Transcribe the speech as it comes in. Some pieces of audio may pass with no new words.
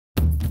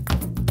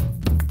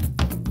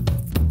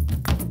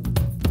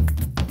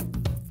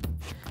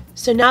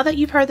So now that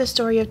you've heard the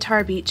story of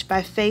Tar Beach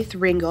by Faith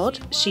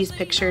Ringgold, she's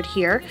pictured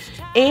here,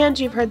 and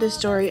you've heard the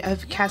story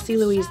of Cassie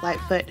Louise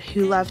Lightfoot,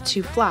 who loved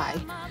to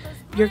fly,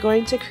 you're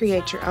going to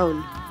create your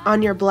own.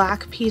 On your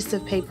black piece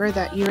of paper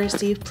that you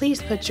received,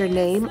 please put your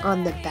name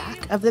on the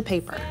back of the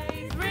paper.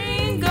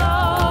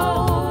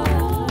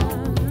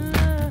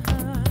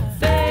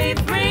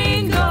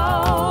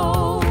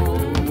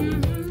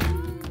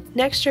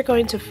 Next, you're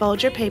going to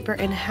fold your paper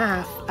in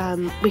half.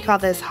 We call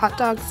this hot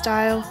dog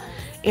style.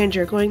 And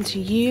you're going to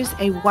use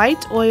a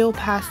white oil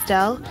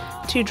pastel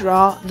to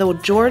draw the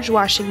George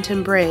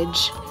Washington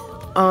Bridge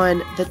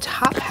on the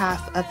top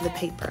half of the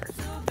paper.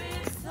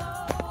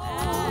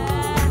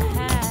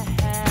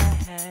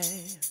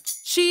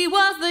 She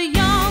was the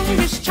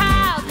youngest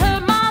child, her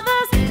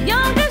mother's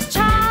youngest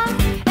child,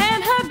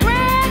 and her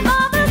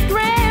grandmother's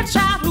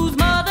grandchild, whose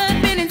mother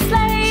had been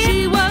enslaved.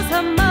 She was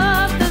her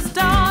mother's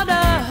daughter,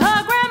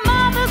 her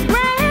grandmother's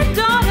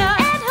granddaughter,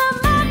 and her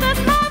mother's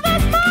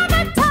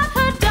mother taught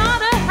her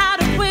daughter how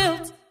to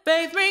quilt.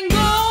 Faith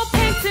Ringgold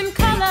paints in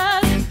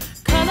colors,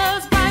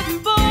 colors bright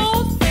and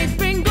bold. Faith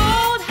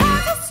Ringgold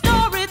has a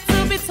story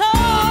to be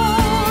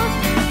told.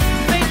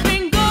 Faith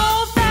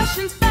Ringgold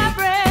fashions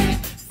fabric,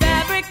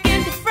 fabric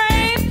into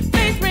frame.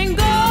 Faith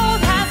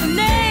Ringgold has a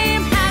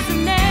name,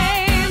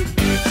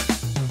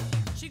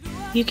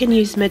 You can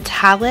use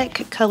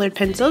metallic colored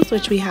pencils,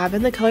 which we have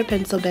in the colored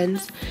pencil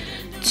bins,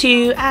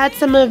 to add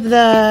some of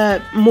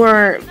the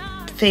more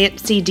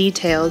fancy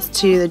details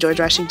to the George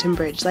Washington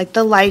Bridge, like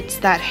the lights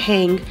that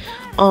hang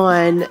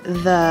on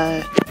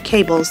the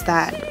cables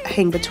that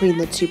hang between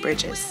the two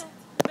bridges.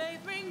 Faith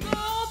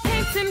Ringgold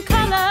paints in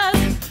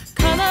colors,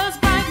 colors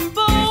bright and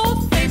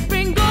bold. Faith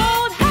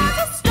Ringgold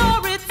has a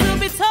story to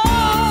be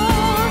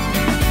told.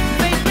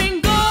 Faith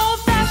Ringgold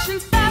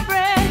fashions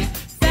fabric,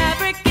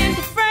 fabric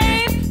into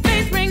frame.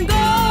 Faith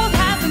Ringgold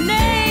has a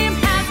name,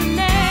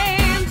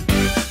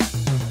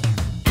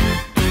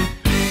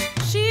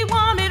 She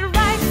wanted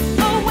rights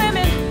for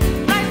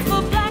women, rights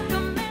for black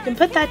Americans. You can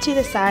put that to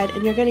the side,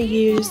 and you're going to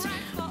use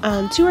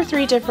 2 or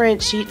 3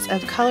 different sheets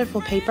of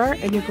colorful paper,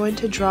 and you're going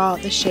to draw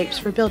the shapes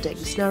for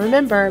buildings. Now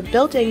remember,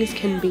 buildings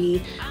can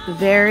be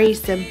very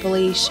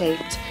simply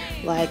shaped,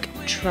 like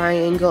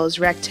triangles,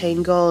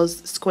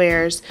 rectangles,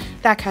 squares,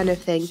 that kind of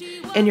thing,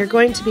 and you're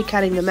going to be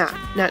cutting them out.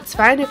 Now it's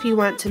fine if you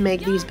want to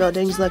make these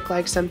buildings look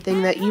like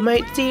something that you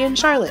might see in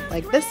Charlotte,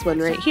 like this one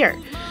right here.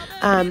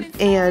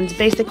 And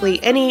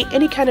basically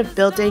any kind of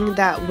building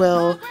that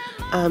will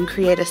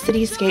create a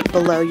cityscape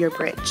below your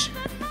bridge.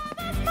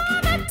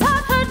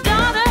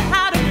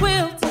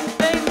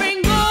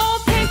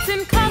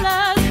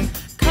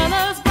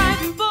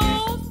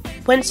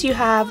 Once you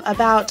have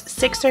about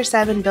 6 or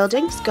 7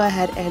 buildings, go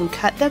ahead and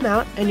cut them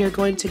out, and you're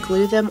going to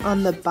glue them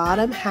on the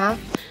bottom half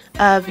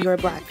of your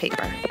black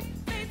paper.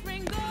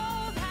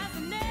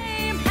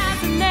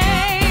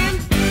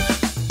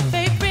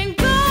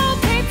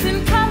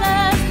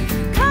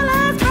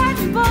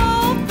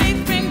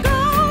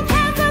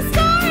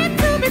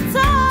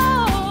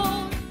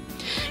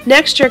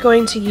 Next, you're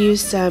going to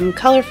use some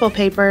colorful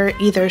paper,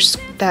 either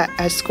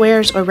as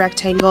squares or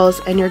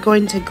rectangles, and you're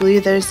going to glue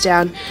those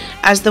down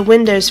as the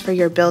windows for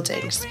your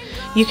buildings.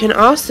 You can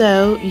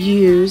also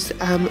use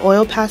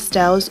oil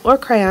pastels or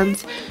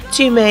crayons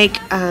to make,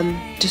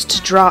 just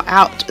to draw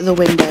out the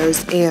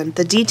windows and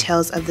the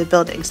details of the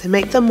buildings and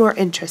make them more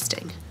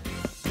interesting.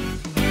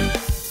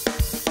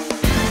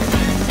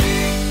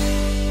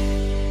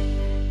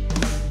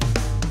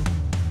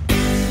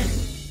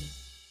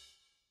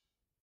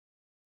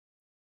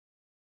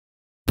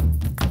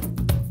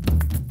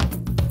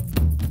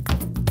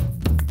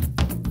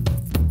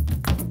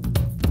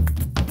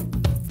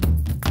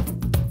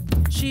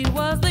 She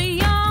was the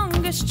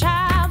youngest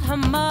child, her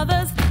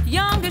mother's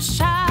youngest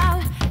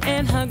child,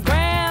 and her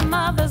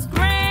grandmother's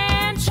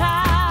grandchild,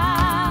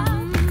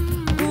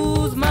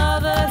 whose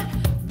mother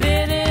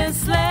been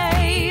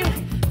enslaved.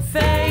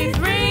 Faith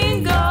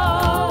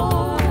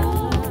Ringgold,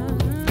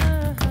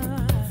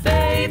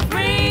 Faith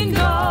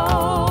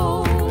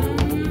Ringgold,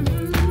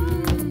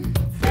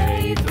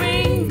 Faith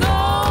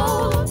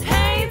Ringgold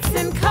paints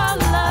in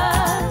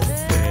colors,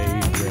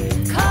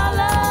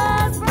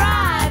 colors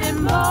bright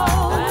and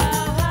bold.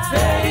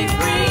 Faith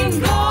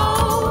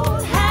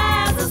Ringgold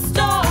has a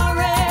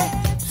story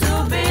to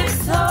be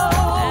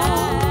told.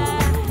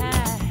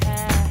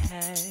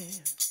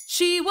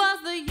 She was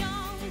the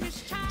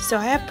youngest child. So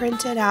I have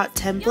printed out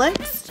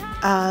templates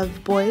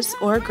of boys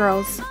or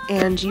girls,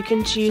 and you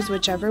can choose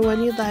whichever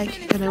one you'd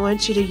like, and I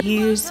want you to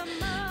use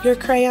your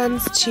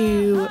crayons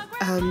to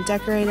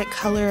decorate it,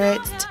 color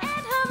it.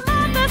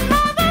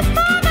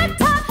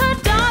 Taught her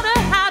daughter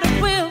how to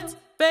quilt.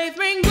 Faith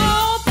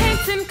Ringgold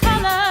paints in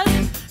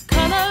colors,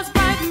 colors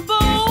bright and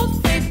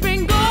bold. Faith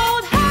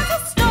Ringgold has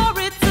a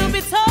story to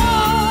be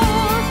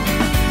told.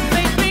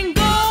 Faith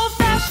Ringgold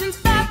fashions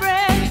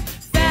fabric,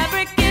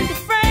 fabric into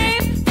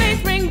frame.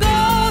 Faith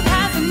Ringgold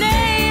has a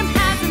name,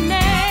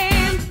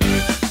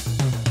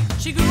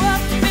 She grew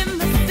up in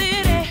the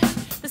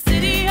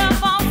city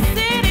of all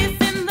cities,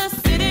 in the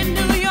city,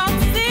 New York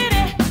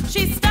City.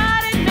 She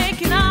started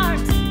making art.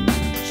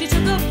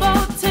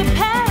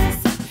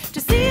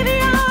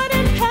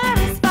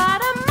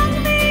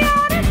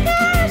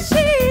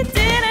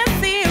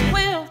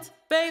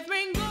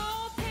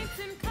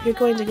 you're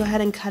going to go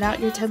ahead and cut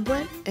out your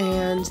template,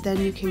 and then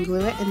you can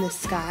glue it in the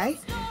sky.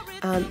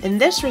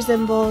 And this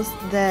resembles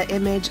the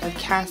image of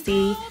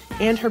Cassie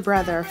and her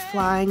brother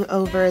flying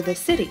over the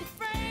city.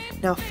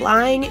 Now,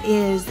 flying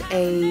is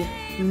a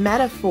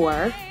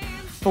metaphor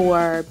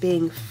for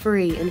being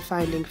free and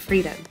finding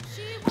freedom.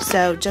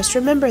 So just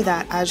remember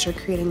that as you're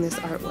creating this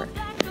artwork.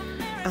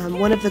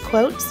 One of the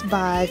quotes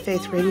by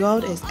Faith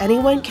Ringgold is,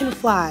 "Anyone can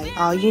fly.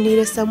 All you need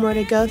is somewhere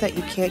to go that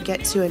you can't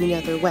get to any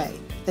other way.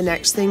 The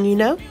next thing you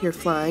know, you're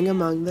flying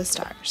among the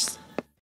stars."